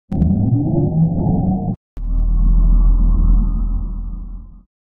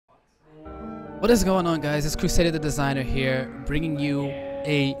What is going on, guys? It's Crusader the Designer here, bringing you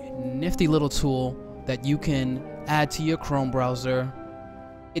a nifty little tool that you can add to your Chrome browser.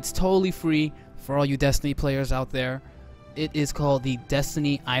 It's totally free for all you Destiny players out there. It is called the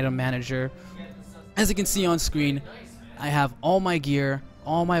Destiny Item Manager. As you can see on screen, I have all my gear,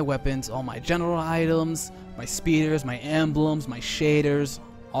 all my weapons, all my general items, my speeders, my emblems, my shaders,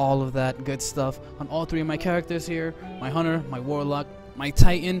 all of that good stuff on all three of my characters here: my Hunter, my Warlock, my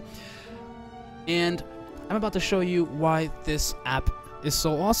Titan. And I'm about to show you why this app is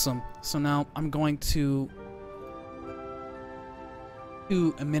so awesome. So now I'm going to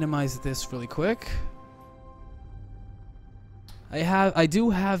minimize this really quick. I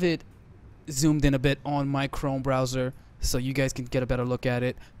do have it zoomed in a bit on my Chrome browser so you guys can get a better look at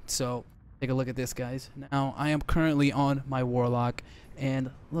it. So take a look at this, guys. Now I am currently on my Warlock,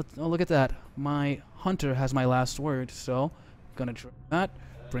 and look at that. My Hunter has my last word, so I'm gonna drag that,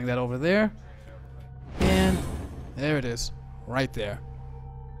 bring that over there. And there it is, right there.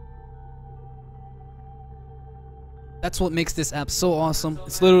 That's what makes this app so awesome.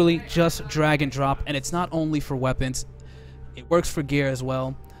 It's literally just drag and drop, and it's not only for weapons, it works for gear as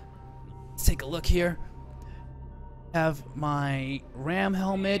well. Let's take a look here. We have my Ram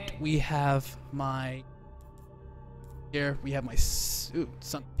helmet, we have my gear, we have my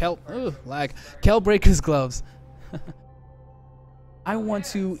Kel Breaker's gloves. I want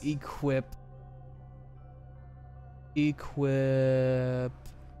to equip.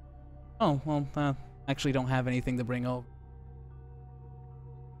 Oh, well, actually don't have anything to bring over.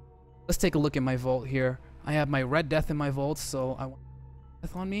 Let's take a look at my vault here. I have my Red Death in my vault, so I want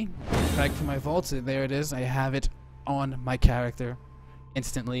Death on me. Drag from my vault, there it is. I have it on my character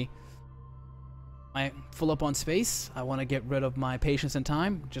instantly. I full up on space. I want to get rid of my patience and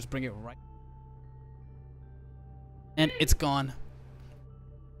time. Just bring it right. And it's gone.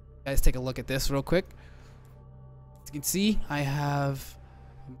 Guys, take a look at this real quick. As you can see, I have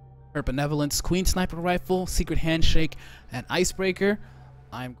her Benevolence Queen Sniper Rifle, Secret Handshake, and Icebreaker.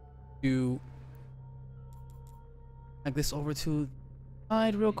 I'm going to drag this over to the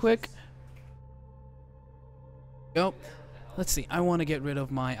side real quick. Go. Let's see. I want to get rid of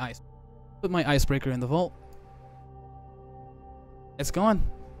my ice. Put my Icebreaker in the vault. It's gone,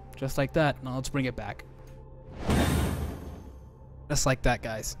 just like that. Now let's bring it back. Just like that,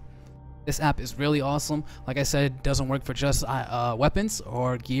 guys. This app is really awesome. Like I said, it doesn't work for just weapons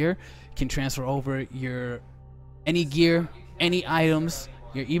or gear. You can transfer over any gear, any items,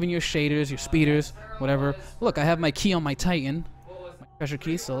 even your shaders, your speeders, whatever. Look, I have my key on my Titan, my treasure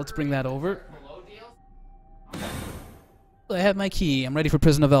key, so let's bring that over. I have my key. I'm ready for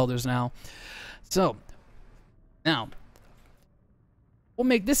Prison of Elders now. So, now,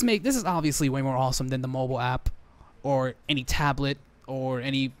 this is obviously way more awesome than the mobile app or any tablet or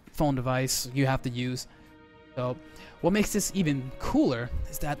any phone device you have to use. So what makes this even cooler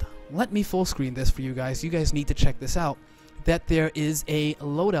is that, let me full screen this for you guys. You guys need to check this out, that there is a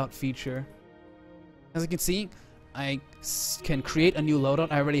loadout feature. As you can see, I can create a new loadout.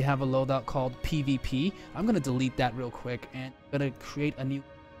 I already have a loadout called PvP. I'm gonna delete that real quick and I'm gonna create a new.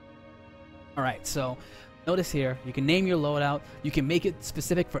 Alright, so notice here, you can name your loadout, you can make it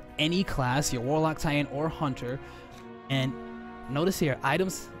specific for any class, your Warlock, Titan, or Hunter. And notice here,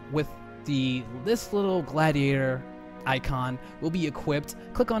 items with this little gladiator icon will be equipped.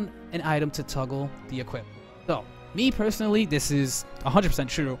 Click on an item to toggle the equip. So, me personally, this is 100%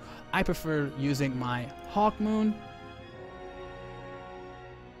 true. I prefer using my Hawk Moon.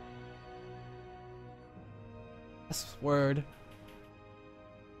 Word,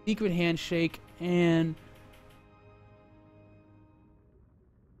 Secret Handshake, and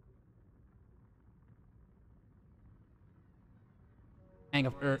Hang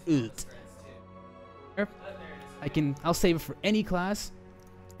of I'll save it for any class,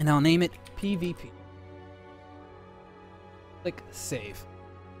 and I'll name it PvP. Click save.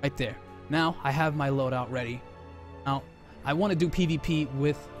 Right there. Now I have my loadout ready. Now I want to do PvP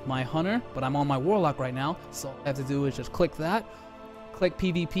with my Hunter, but I'm on my Warlock right now, so all I have to do is just click that, click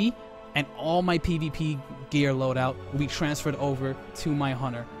PvP, and all my PvP gear loadout will be transferred over to my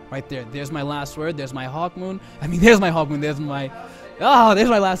Hunter. Right there. There's my last word. There's my Hawk Moon. There's my Hawk Moon. There's my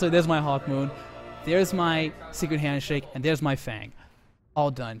last word. There's my Hawk Moon. There's my Secret Handshake, and there's my Fang.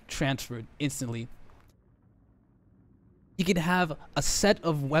 All done. Transferred instantly. You can have a set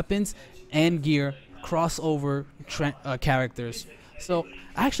of weapons and gear crossover characters. So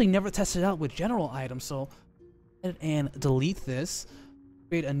I actually never tested it out with general items, so go ahead and delete this.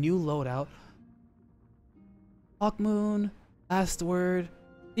 Create a new loadout. Hawk Moon, last word,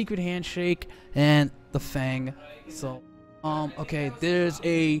 Secret Handshake, and the Fang. So okay, there's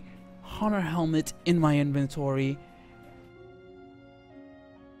a Hunter helmet in my inventory.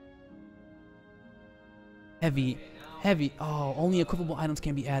 Heavy. Oh, only equipable items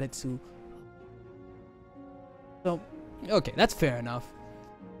can be added to. So, okay, that's fair enough.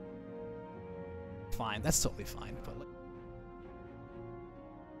 Fine, that's totally fine. But like,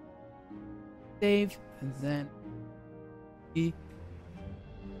 save, and then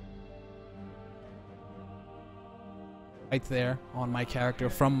right there on my character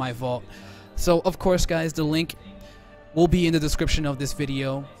from my vault. So, of course, guys, the link will be in the description of this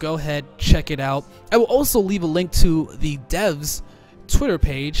video. Go ahead, check it out. I will also leave a link to the dev's Twitter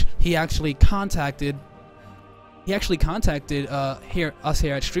page. He actually contacted us here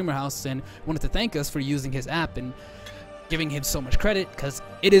at Streamer House and wanted to thank us for using his app and giving him so much credit because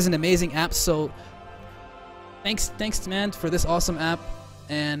it is an amazing app. So thanks man for this awesome app,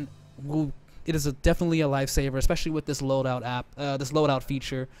 and it is definitely a lifesaver, especially with this Loadout app, this Loadout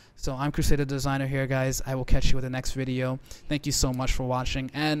feature. So I'm Crusader Designer here, guys. I will catch you with the next video. Thank you so much for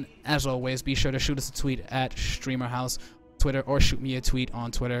watching, and as always, be sure to shoot us a tweet at Streamer House Twitter, or shoot me a tweet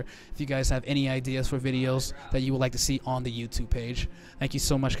on Twitter if you guys have any ideas for videos that you would like to see on the YouTube page. Thank you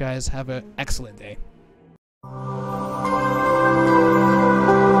so much, guys. Have an excellent day.